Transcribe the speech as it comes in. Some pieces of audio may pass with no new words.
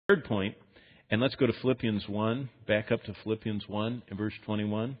third point, and let's go to Philippians 1, back up to Philippians 1 and verse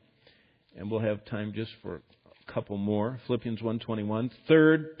 21, and we'll have time just for a couple more. Philippians 1:21.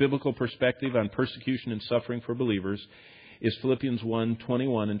 Third biblical perspective on persecution and suffering for believers is Philippians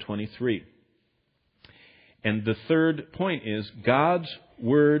 1:21 and 23. And the third point is God's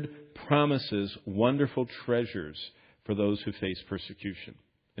Word promises wonderful treasures for those who face persecution.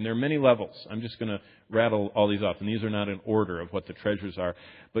 And there are many levels. I'm just going to rattle all these off. And these are not in order of what the treasures are.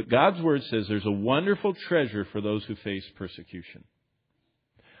 But God's Word says there's a wonderful treasure for those who face persecution.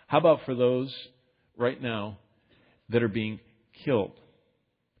 How about for those right now that are being killed?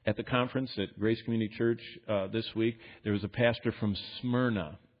 At the conference at Grace Community Church this week, there was a pastor from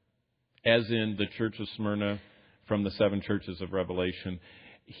Smyrna, as in the church of Smyrna from the 7 churches of Revelation.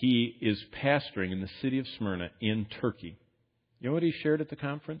 He is pastoring in the city of Smyrna in Turkey. You know what he shared at the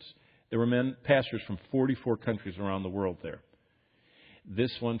conference? There were pastors from 44 countries around the world there.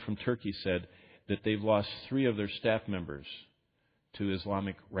 This one from Turkey said that they've lost 3 of their staff members to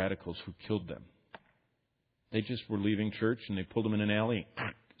Islamic radicals who killed them. They just were leaving church and they pulled them in an alley,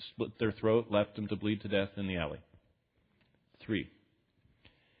 split their throat, left them to bleed to death in the alley. 3.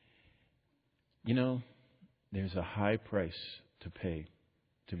 You know, there's a high price to pay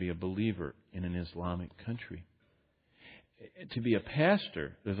to be a believer in an Islamic country. To be a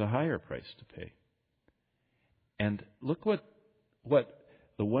pastor, there's a higher price to pay. And look what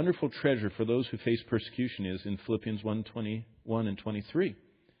the wonderful treasure for those who face persecution is in Philippians 1:21 and 23.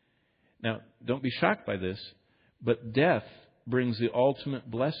 Now, don't be shocked by this, but death brings the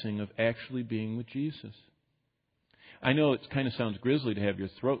ultimate blessing of actually being with Jesus. I know it kind of sounds grisly to have your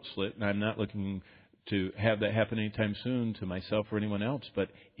throat slit, and I'm not looking to have that happen anytime soon to myself or anyone else,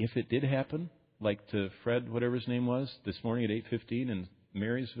 but if it did happen, like to Fred, whatever his name was, this morning at 8:15 in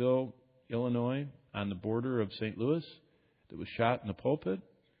Marysville, Illinois, on the border of St. Louis, that was shot in the pulpit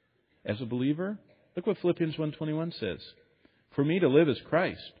as a believer, look what Philippians 1:21 says. For me to live is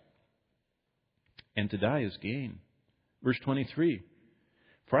Christ, and to die is gain. Verse 23,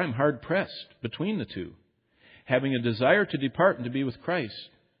 for I am hard pressed between the two, having a desire to depart and to be with Christ,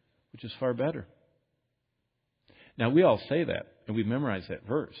 which is far better. Now, we all say that, and we've memorized that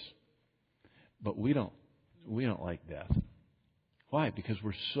verse. But we don't like death. Why? Because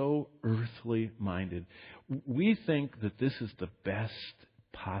we're so earthly minded. We think that this is the best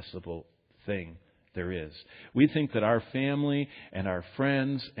possible thing there is. We think that our family and our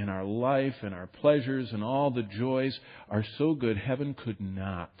friends and our life and our pleasures and all the joys are so good, heaven could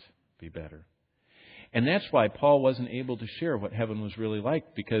not be better. And that's why Paul wasn't able to share what heaven was really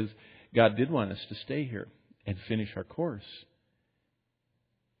like, because God did want us to stay here and finish our course.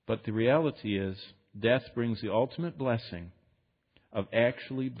 But the reality is, death brings the ultimate blessing of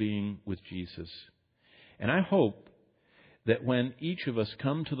actually being with Jesus. And I hope that when each of us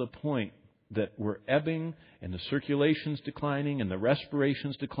come to the point that we're ebbing and the circulation's declining and the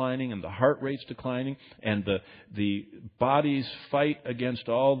respiration's declining and the heart rate's declining and the body's fight against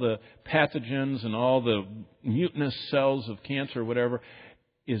all the pathogens and all the mutinous cells of cancer or whatever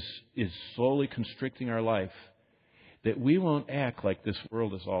is slowly constricting our life, that we won't act like this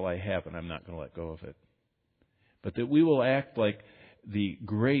world is all I have and I'm not going to let go of it. But that we will act like the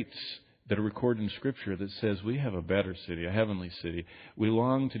greats that are recorded in Scripture that says we have a better city, a heavenly city. We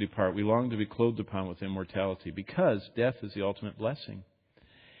long to depart. We long to be clothed upon with immortality, because death is the ultimate blessing.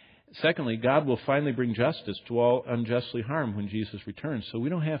 Secondly, God will finally bring justice to all unjustly harmed when Jesus returns. So we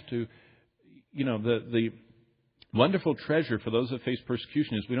don't have to, the wonderful treasure for those that face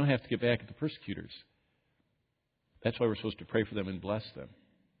persecution is we don't have to get back at the persecutors. That's why we're supposed to pray for them and bless them,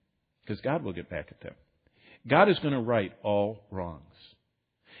 because God will get back at them. God is going to right all wrongs.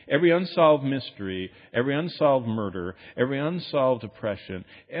 Every unsolved mystery, every unsolved murder, every unsolved oppression,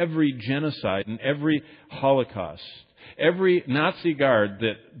 every genocide and every Holocaust, every Nazi guard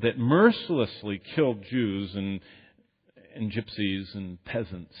that mercilessly killed Jews and gypsies and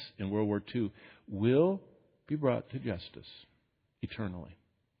peasants in World War II will be brought to justice eternally.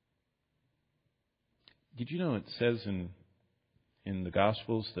 Did you know it says in the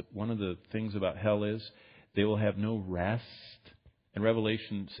Gospels that one of the things about hell is they will have no rest? And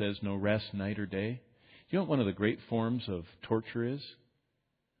Revelation says no rest night or day. You know what one of the great forms of torture is?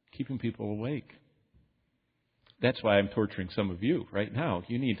 Keeping people awake. That's why I'm torturing some of you right now.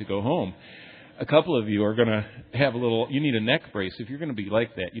 You need to go home. A couple of you are going to have you need a neck brace. If you're going to be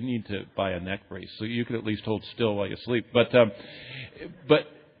like that, you need to buy a neck brace so you can at least hold still while you sleep. But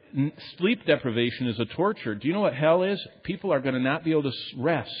sleep deprivation is a torture. Do you know what hell is? People are going to not be able to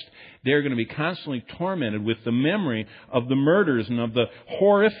rest. They're going to be constantly tormented with the memory of the murders and of the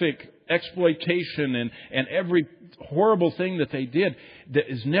horrific exploitation and every horrible thing that they did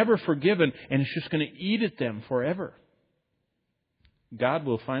that is never forgiven, and it's just going to eat at them forever. God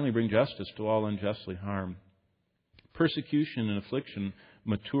will finally bring justice to all unjustly harmed. Persecution and affliction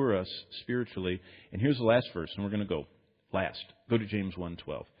mature us spiritually. And here's the last verse, and we're going to go last. Go to James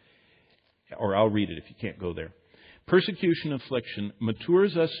 1:12. Or I'll read it if you can't go there. Persecution and affliction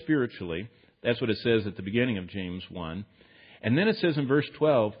matures us spiritually. That's what it says at the beginning of James 1. And then it says in verse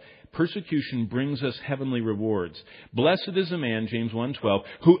 12, persecution brings us heavenly rewards. Blessed is the man, James 1:12,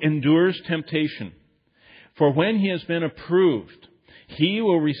 who endures temptation. For when he has been approved, he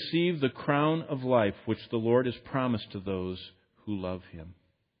will receive the crown of life which the Lord has promised to those who love Him.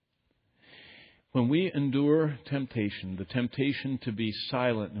 When we endure temptation, the temptation to be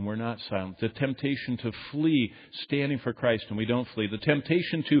silent and we're not silent, the temptation to flee standing for Christ and we don't flee, the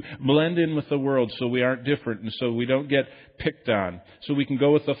temptation to blend in with the world so we aren't different and so we don't get picked on, so we can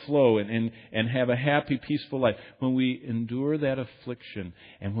go with the flow and have a happy, peaceful life. When we endure that affliction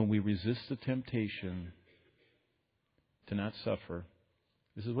and when we resist the temptation to not suffer,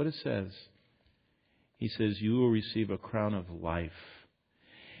 this is what it says. He says, you will receive a crown of life.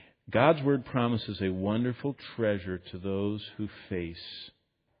 God's Word promises a wonderful treasure to those who face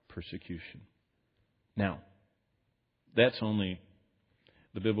persecution. Now, that's only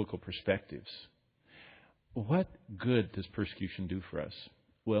the biblical perspectives. What good does persecution do for us?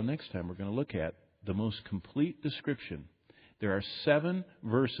 Well, next time we're going to look at the most complete description. There are 7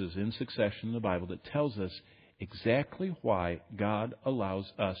 verses in succession in the Bible that tells us exactly why God allows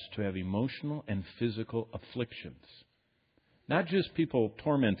us to have emotional and physical afflictions. Not just people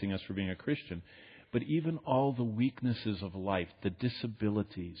tormenting us for being a Christian, but even all the weaknesses of life, the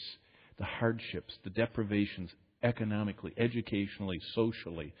disabilities, the hardships, the deprivations, economically, educationally,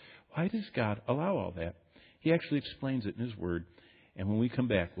 socially. Why does God allow all that? He actually explains it in His Word. And when we come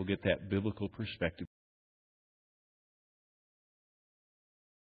back, we'll get that biblical perspective.